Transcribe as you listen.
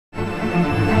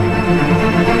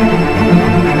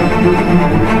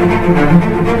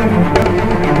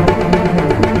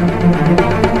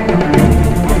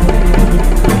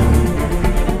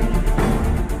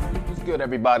What's good,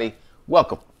 everybody?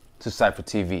 Welcome to Cypher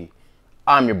TV.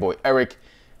 I'm your boy Eric,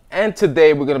 and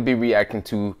today we're going to be reacting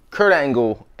to Kurt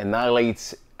Angle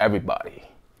Annihilates Everybody,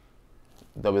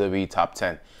 WWE Top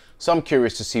 10. So I'm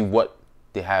curious to see what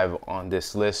they have on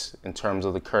this list in terms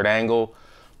of the Kurt Angle.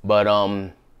 But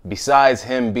besides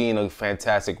him being a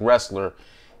fantastic wrestler,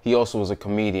 he also was a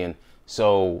comedian.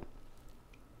 So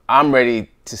I'm ready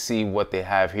to see what they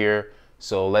have here.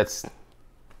 So let's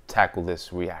tackle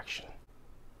this reaction.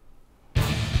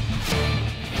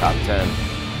 Top 10.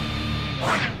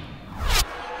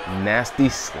 Nasty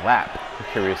slap. I'm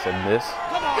curious of this.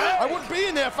 Come on. I wouldn't be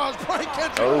in there if I was Brian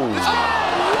Kendrick. Oh. Right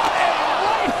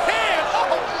hand.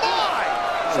 Oh, my.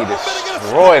 He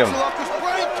destroyed him. Because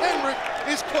Brian Kendrick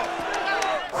is cooked.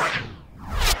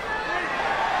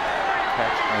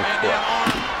 Catch and And kill.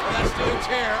 that steel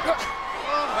chair.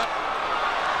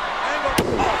 Angle.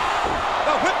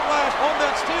 The whiplash on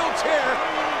that steel chair.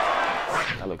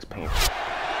 That looks painful.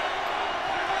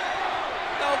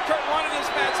 Kurt wanted this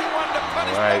match. He wanted to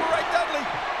punish Right. Ray Dudley.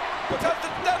 Because the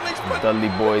Dudleys put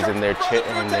Dudley boys in their Kurt's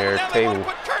in brother their through a table. Now they table. want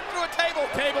to put Kurt through a table.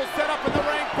 Table set up in the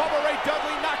ring. Bubba Ray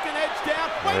Dudley knocked an edge down.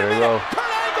 Wait There a we minute. go. Kurt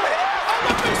Angle hit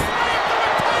Olympic slam through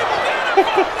a table.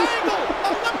 Beautiful. Angle.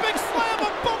 Olympic slam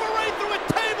of Bubba Ray through a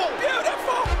table.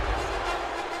 Beautiful.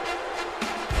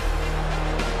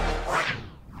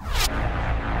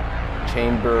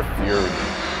 Chamber Fury.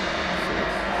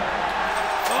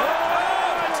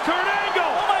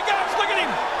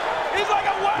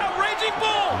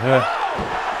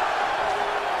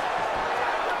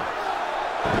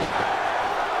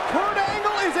 Kurt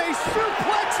Angle is a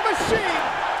suplex machine,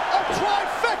 a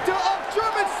trifecta of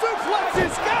German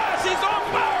suplexes. Gosh, he's on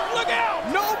fire, look out!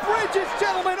 No bridges,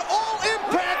 gentlemen, all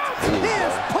impact. He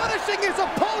is punishing his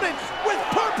opponents with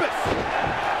purpose.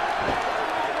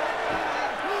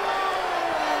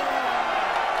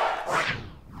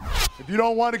 If you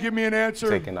don't want to give me an answer,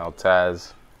 Taking out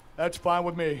Taz. that's fine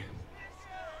with me.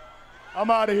 I'm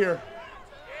out of here.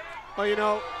 Well, you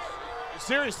know,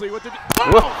 seriously, what did?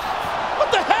 Whoa.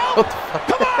 What the hell?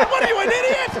 Come on, what are you, an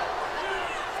idiot?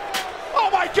 Oh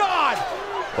my God!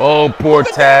 Oh, poor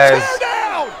Tear Taz.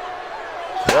 down!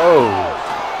 Whoa.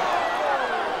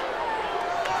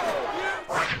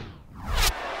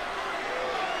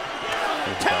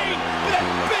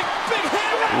 Big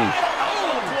hand!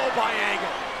 Oh, blow by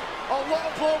Angle. A low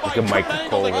blow by Look at Michael Kurt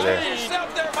Cole Angle. over there.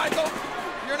 Yourself there, Michael.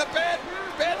 You're in a bad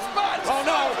spot. Oh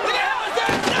no! Look out!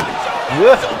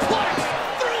 Yeah. Suplex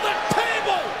through the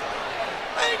table.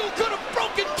 Angle could have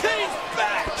broken Kane's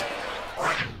back.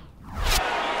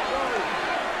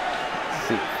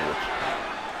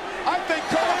 I think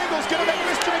Kurt Angle's gonna make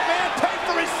Mr. McMahon pay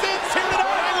for his sins here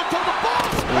tonight. Angle to the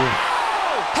boss.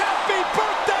 Oh, happy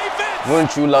birthday, Vince!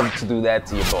 Wouldn't you love to do that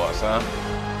to your boss, huh?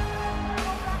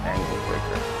 Angle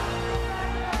breaker.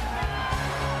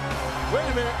 Wait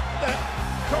a minute.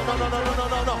 No.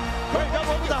 Wait, what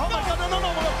was that? Oh my God, no.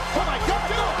 Oh my God,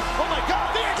 no. Oh my God,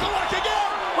 the ankle lock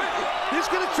again. Wait, he's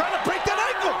gonna try to break that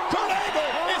ankle. Kurt Angle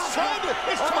is trying to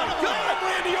God,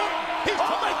 Randy Orton. He's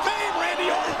trying to game Randy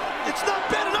Orton. It's not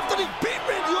bad enough that he beat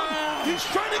Randy Orton. He's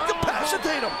trying to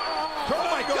incapacitate him. Oh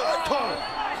my God, Cole.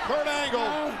 Kurt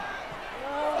Angle.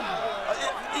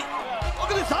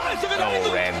 Look at his eyes. Look at that Oh,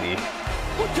 ankle. Randy.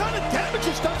 What kind of damage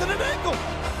is done to that ankle?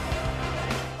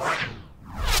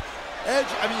 Edge,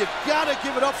 I mean, you gotta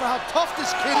give it up for how tough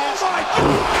this kid is. Oh my God!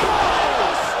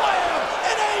 Angle slam!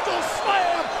 An angle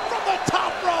slam from the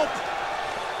top rope!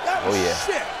 That was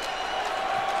shit.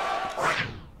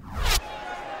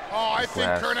 Oh, I think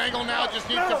Kurt Angle now just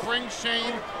needs to bring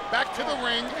Shane back to the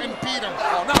ring and beat him.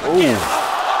 Oh, not again.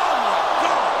 Oh my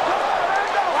God!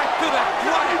 Right through that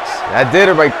glass. That did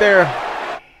it right there.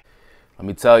 Let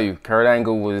me tell you, Kurt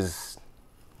Angle was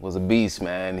a beast,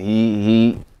 man.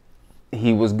 He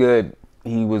was good.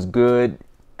 He was good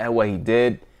at what he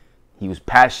did. He was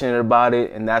passionate about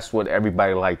it, and that's what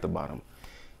everybody liked about him.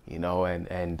 You know,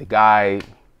 and the guy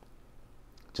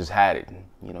just had it.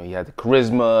 You know, he had the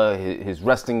charisma, his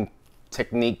wrestling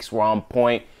techniques were on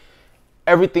point.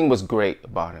 Everything was great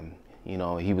about him. You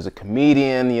know, he was a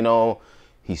comedian, you know,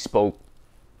 he spoke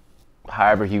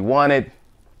however he wanted.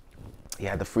 He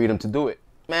had the freedom to do it.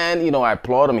 Man, you know, I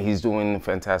applaud him. He's doing a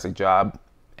fantastic job,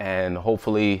 and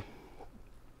hopefully,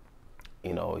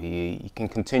 you know, he can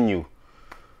continue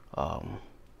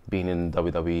being in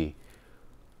WWE.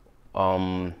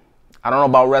 I don't know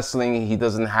about wrestling. He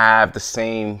doesn't have the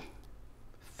same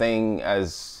thing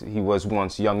as he was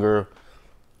once younger,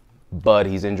 but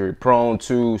he's injury prone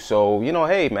too. So, you know,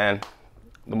 hey, man,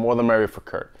 the more the merrier for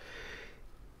Kurt.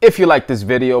 If you like this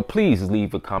video, please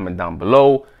leave a comment down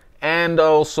below, and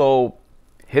also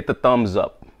hit the thumbs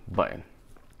up button.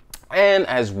 And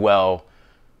as well,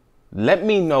 let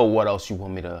me know what else you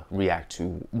want me to react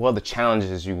to, what are the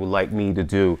challenges you would like me to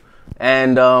do,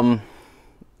 and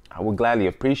I would gladly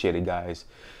appreciate it, guys.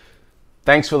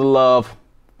 Thanks for the love,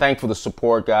 thanks for the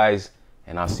support, guys,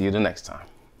 and I'll see you the next time.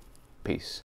 Peace.